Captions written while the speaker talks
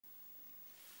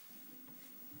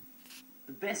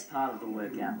the best part of the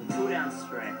workout, the cool down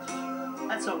stretch.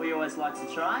 That's what we always like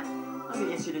to try. I'm going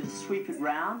to get you to sweep it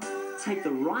round, take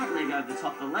the right leg over the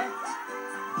top of the left.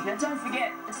 Now don't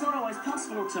forget, it's not always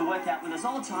possible to work out with us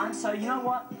all the time, so you know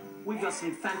what? We've got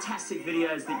some fantastic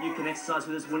videos that you can exercise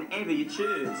with us whenever you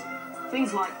choose.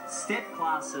 Things like step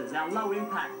classes, our low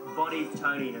impact body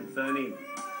toning and firming.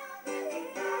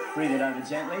 Breathe it over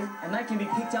gently, and they can be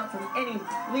picked up from any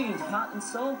leading department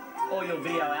store or your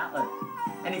video outlet.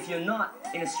 And if you're not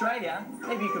in Australia,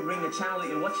 maybe you could ring the channel that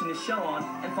you're watching this show on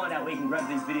and find out where you can grab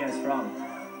these videos from.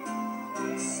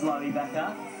 Slowly back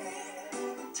up.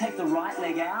 Take the right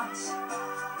leg out,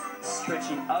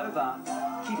 stretching over.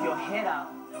 Keep your head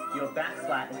up, your back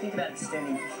flat, and think about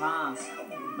extending past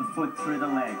the foot through the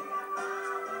leg.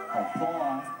 Hold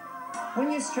 4.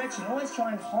 When you're stretching, always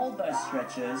try and hold those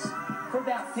stretches for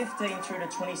about 15 through to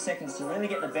 20 seconds to really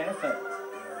get the benefit.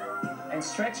 And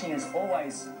stretching is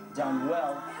always done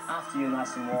well after you're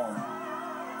nice and warm.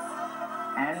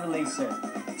 And release it.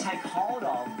 Take hold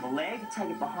of the leg, take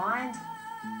it behind,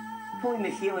 pulling the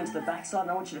heel into the backside,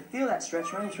 and I want you to feel that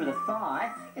stretch running through the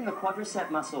thigh in the quadricep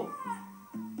muscle.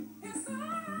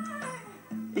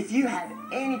 If you have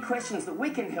any questions that we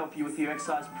can help you with your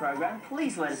exercise program,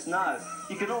 please let us know.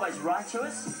 You can always write to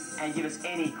us and give us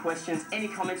any questions, any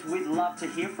comments. We'd love to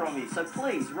hear from you. So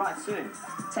please, write soon.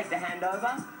 Take the hand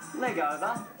over, leg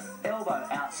over, elbow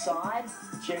outside,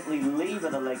 gently lever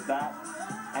the leg back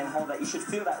and hold that. You should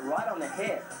feel that right on the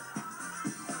hip.